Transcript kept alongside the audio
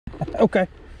Okay.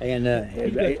 And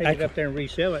he's gonna take it up there and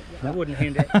resell it. I wouldn't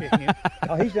hand that to him.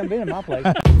 Oh, he's done been in my place.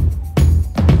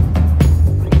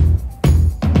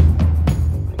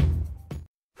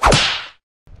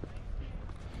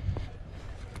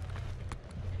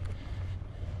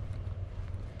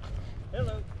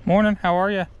 Hello. Morning. How are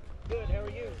you? Good. How are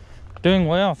you? Doing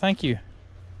well, thank you.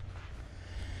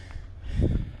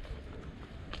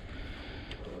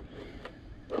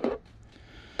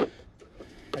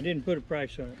 I didn't put a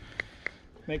price on it.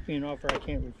 Make me an offer I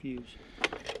can't refuse.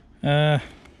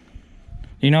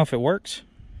 You know if it works?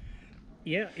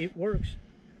 Yeah, it works.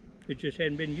 It just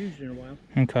hadn't been used in a while.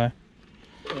 Okay.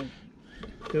 And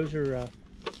those are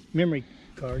memory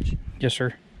cards. Yes,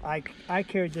 sir. I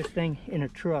carried this thing in a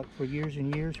truck for years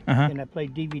and years, Uh-huh. and I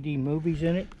played DVD movies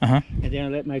in it. Uh-huh. And then I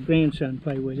let my grandson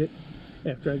play with it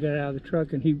after I got out of the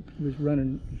truck, and he was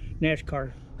running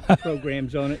NASCAR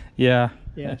programs on it. Yeah.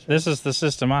 Yeah. So, This is the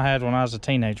system I had when I was a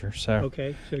teenager. So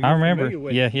okay. So you're I remember. familiar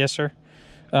with Yeah. Yes, sir.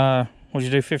 Would you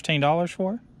do $15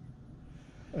 for it?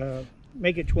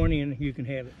 make it 20 and you can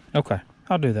have it. Okay,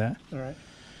 I'll do that. All right.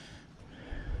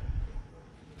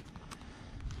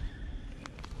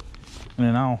 And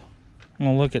then I'm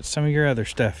gonna look at some of your other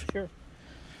stuff. Sure.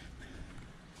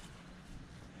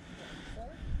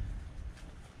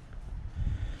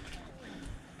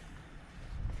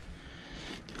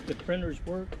 The printers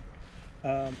work.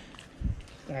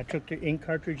 I took the ink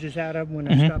cartridges out of them when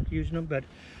I stopped using them, but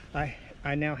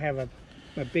I now have a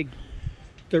big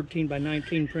 13 by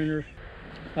 19 printer.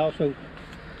 I also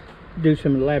do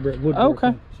some elaborate woodworking.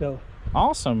 Okay. So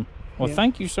Awesome. Well, yeah.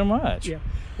 Thank you so much. Yeah,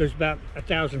 there's about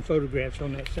 1,000 photographs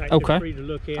on that site. Okay. They're free to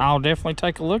look at. I'll definitely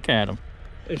take a look at them.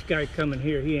 This guy coming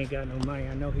here, he ain't got no money.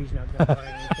 I know he's not gonna buy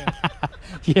anything.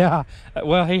 Yeah.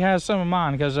 Well, he has some of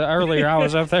mine because earlier I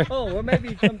was up there. Oh, well, maybe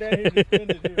you come down here and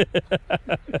spend it here.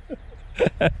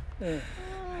 How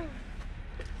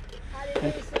do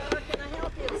you do, sir? Can I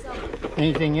help you with something?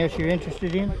 Anything else you're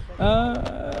interested in?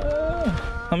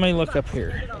 Let me look up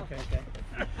here.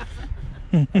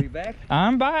 Okay. Are you back?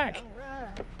 I'm back. All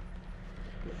right.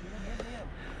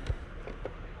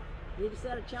 Need a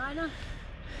set of china?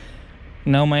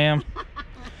 No, ma'am.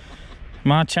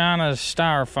 My china is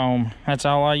styrofoam. That's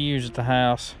all I use at the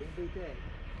house.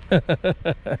 Strobe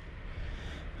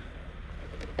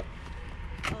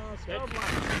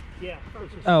light. Yeah.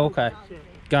 Oh, okay.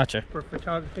 Gotcha. For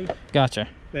photography. Gotcha.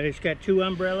 But it's got 2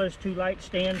 umbrellas, 2 light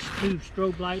stands, 2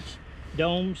 strobe lights,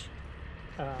 domes.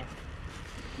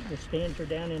 The stands are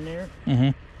down in there.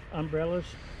 Mm-hmm. Umbrellas.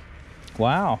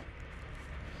 Wow.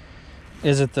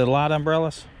 Is it the light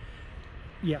umbrellas?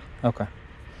 Yeah. Okay.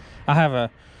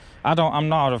 I'm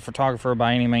not a photographer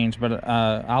by any means, but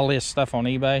I list stuff on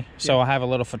eBay. So I have a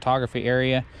little photography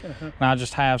area. And I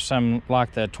just have some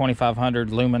like the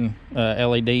 2500 lumen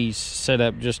LEDs set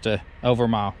up just to over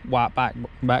my white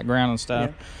background and stuff.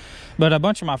 Yeah. But a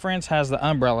bunch of my friends has the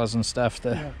umbrellas and stuff.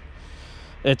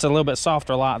 It's a little bit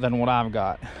softer light than what I've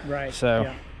got. Right.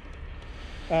 So.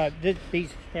 Yeah. These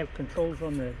have controls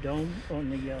on the dome, on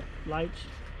the lights.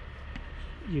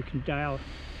 You can dial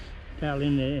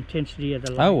in the intensity of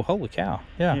the light. Oh, holy cow.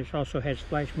 Yeah. And it also has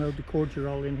flash mode. The cords are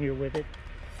all in here with it.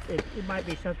 It might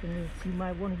be something you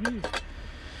might want to use.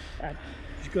 I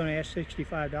was going to ask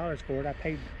 $65 for it. I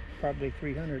paid probably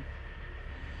 $300.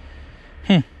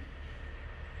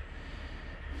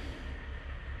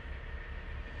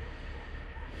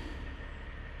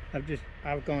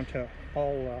 I've gone to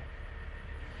all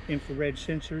infrared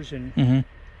sensors and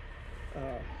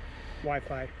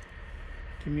Wi-Fi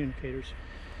communicators.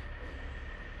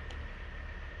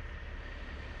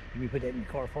 Let me put that in the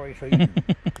car for you so you can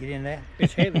get in that.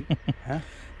 It's heavy. Huh?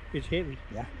 It's heavy.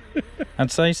 Yeah.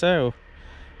 I'd say so.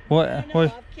 I know,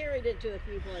 I've carried it to a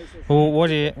few places.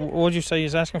 What'd you say you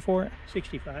was asking for it?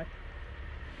 65.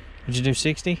 Would you do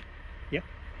 60? Yeah.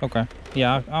 Okay.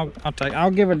 Yeah,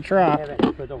 I'll give it a try.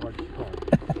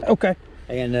 Okay.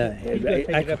 And He's gonna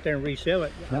take it up there and resell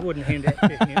it. I wouldn't hand that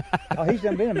to him. oh, he's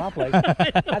done been in my place.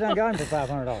 I done got him for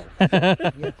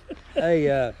 $500. Yeah.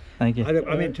 Hey, Thank you. I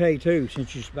meant to tell you too,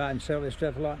 since you buy and sell this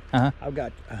stuff a lot. I've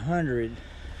got 100.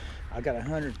 I got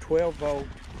 112 volt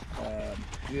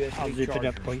USB I'll zip charger. it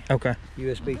up for you. Okay.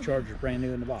 USB chargers brand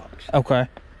new in the box. Okay.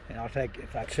 And I'll take,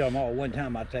 if I sell them all one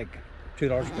time, I'll take $2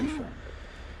 a piece for them.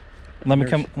 Let me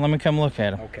come look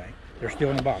at them. Okay. They're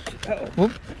still in the box.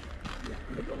 Whoop.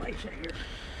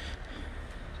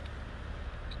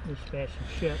 This fast and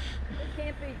shut. You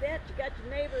can't beat that. You got your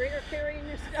neighbor here carrying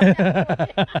your stuff.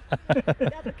 You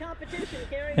got the competition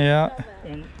carrying your stuff out.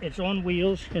 And it's on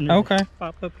wheels. And there's Okay. a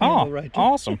pop-up handle right there.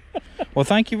 Awesome. Well,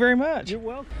 thank you very much. You're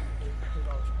welcome.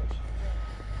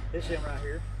 This one right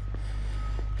here.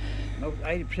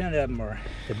 80% of them are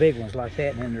the big ones like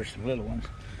that, and then there's some little ones.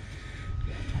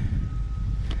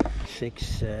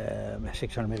 600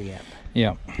 milliamp.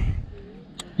 Yeah.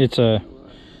 It's a.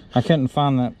 I couldn't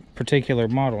find that particular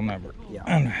model number.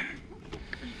 Yeah.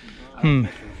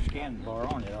 Scan bar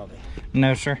on it, are they?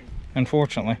 No, sir.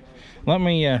 Unfortunately, let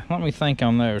me think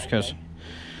on those, because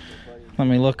let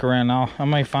me look around. I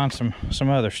may find some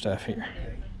other stuff here.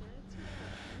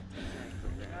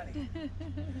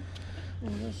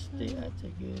 That's a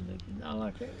good looking. I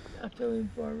like it. I told him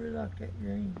before I really like that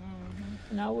green.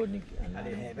 And I wouldn't. I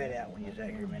didn't have it out when you was out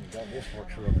here a minute ago. This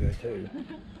works real good too.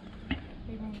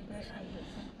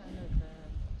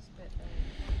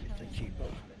 It's a cheapo.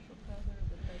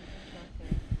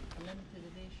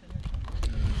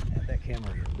 That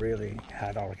camera's a really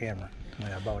high-dollar camera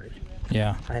when I bought it.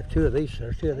 Yeah. I have two of these.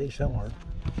 There's two of these somewhere.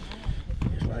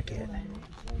 Just like that.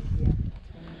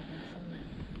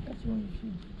 That's one you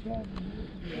should try.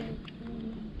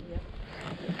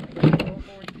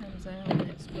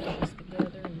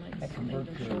 That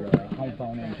converts your home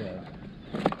phone into a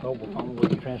mobile phone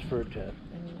where you transfer it to.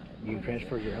 You can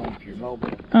transfer your home to your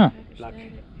mobile. Huh.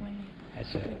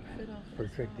 That's a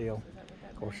pretty trick deal.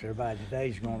 Of course, everybody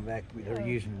today's going back. They're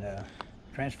using the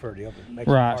transfer deal, but it makes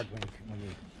it hard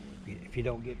if you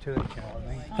don't get to it. You know what I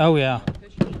mean? Oh yeah.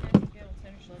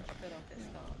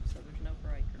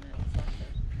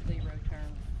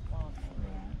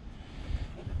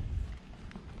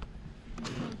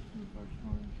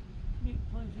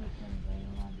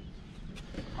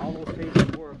 All those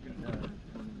pieces work in their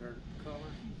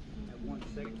color. That one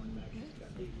second one back, it's got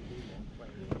DVD on player.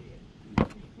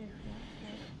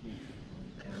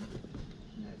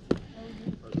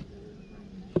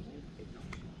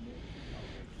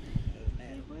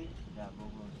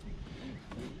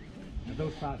 Now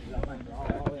those prices, I think,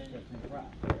 are all that stuff's in the price.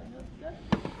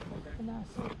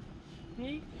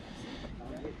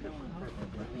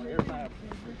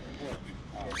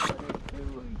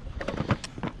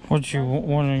 What do you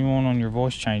want on your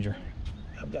voice changer?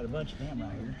 I've got a bunch of them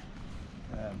right here.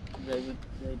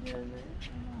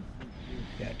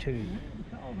 Got two.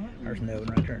 There's another one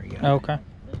right there. Okay.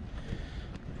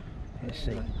 Let's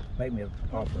see. Make me an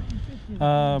offer.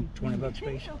 20 bucks a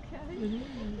piece.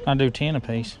 I do 10 a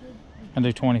piece. I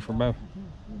do 20 for both.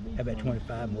 How about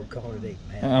 25 and we'll call it even.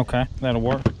 Okay, that'll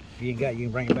work. If you ain't got it, you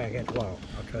can bring it back after a while.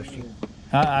 I'll trust you.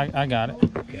 I got it.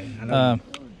 Okay. I know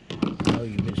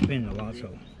you've been spending a lot, so.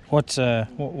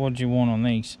 What'd you want on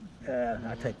these?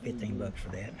 I'll take 15 bucks for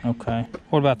that. Okay.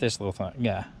 What about this little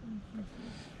guy?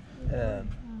 $5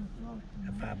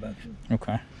 bucks.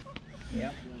 Okay.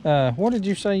 Yep. What did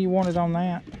you say you wanted on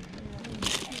that?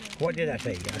 What did I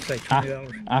say? I say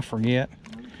 $20. I forget.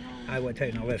 I wouldn't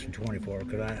take no less than 24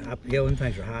 because the other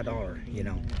things are high dollar, you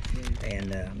know.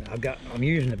 And I'm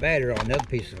using the battery on another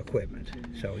piece of equipment,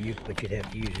 but you'd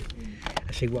have to use it.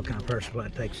 I see what kind of power supply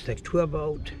it takes. It takes 12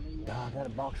 volt. I got a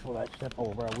box full of that stuff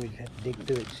over. We'd have to dig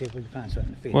through it and see if we can find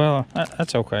something to fit. Well,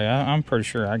 that's okay. I'm pretty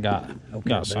sure I got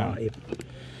some.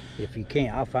 If you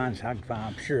can't, I can find.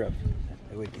 I'm sure of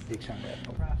that we could dig something up.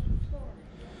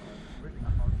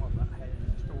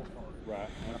 Right.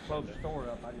 When I closed the store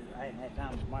up, I hadn't had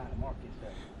time to mark this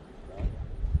stuff.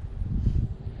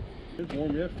 It was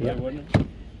warm yesterday, wasn't it?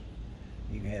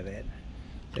 You can have that.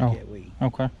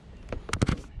 Okay.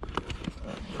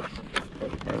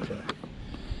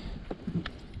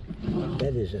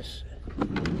 That is a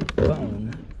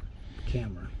phone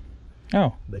camera.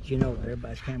 Oh. But you know,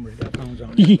 everybody's camera's got phones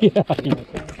on it. Yeah.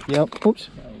 Yep. Oops.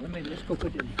 So let's go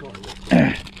put it in the car.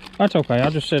 That's okay.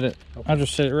 I'll just set it. Okay. I'll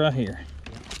just set it right here.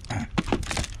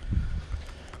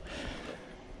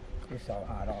 It's all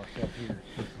high dollar stuff here.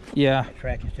 Yeah.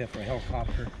 Tracking stuff for a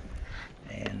helicopter,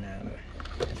 and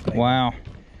wow.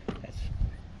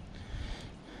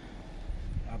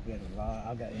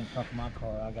 I've got in front of my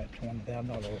car. I got $20,000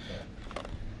 worth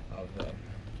of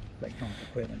electronic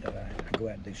equipment that I go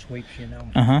out and do sweeps. You know.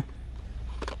 Uh huh.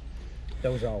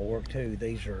 Those all work too.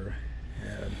 These are.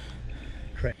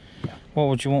 What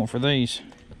would you want for these?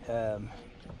 Shit,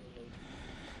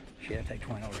 I take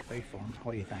 $20 a piece for them.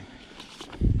 What do you think?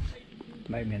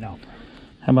 Make me an offer.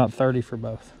 How about 30 for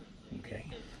both? Okay.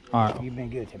 All right. You've been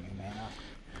good to me, man.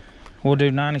 We'll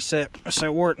do 97.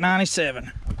 So we're at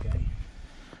 97. Okay.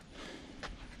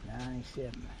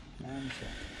 97.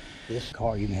 This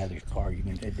car, you can have this car. You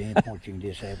can at the end point you can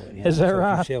disable it. Is that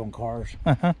right? If you're selling cars,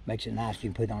 makes it nice. You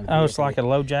can put it on the Oh, it's like a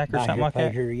low jack or something like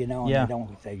that. Here, you know, and yeah. you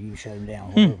don't say you shut them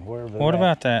down. Wherever what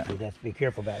about that? You have to be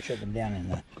careful about shutting them down in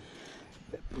the,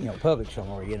 public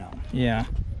somewhere. You know. Yeah.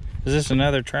 Is this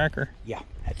another tracker? Yeah,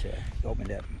 that's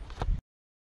opened up.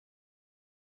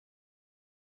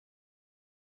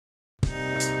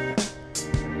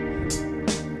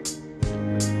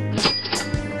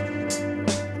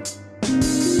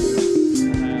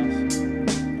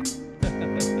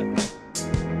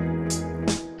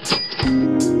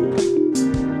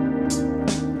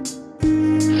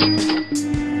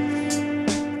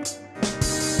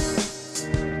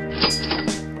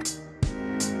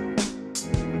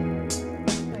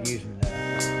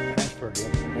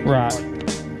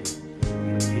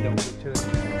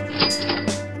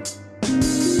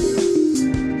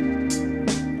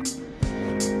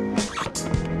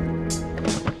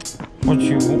 What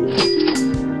you want?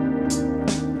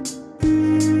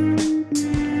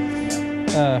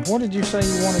 What did you say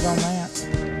you wanted on that?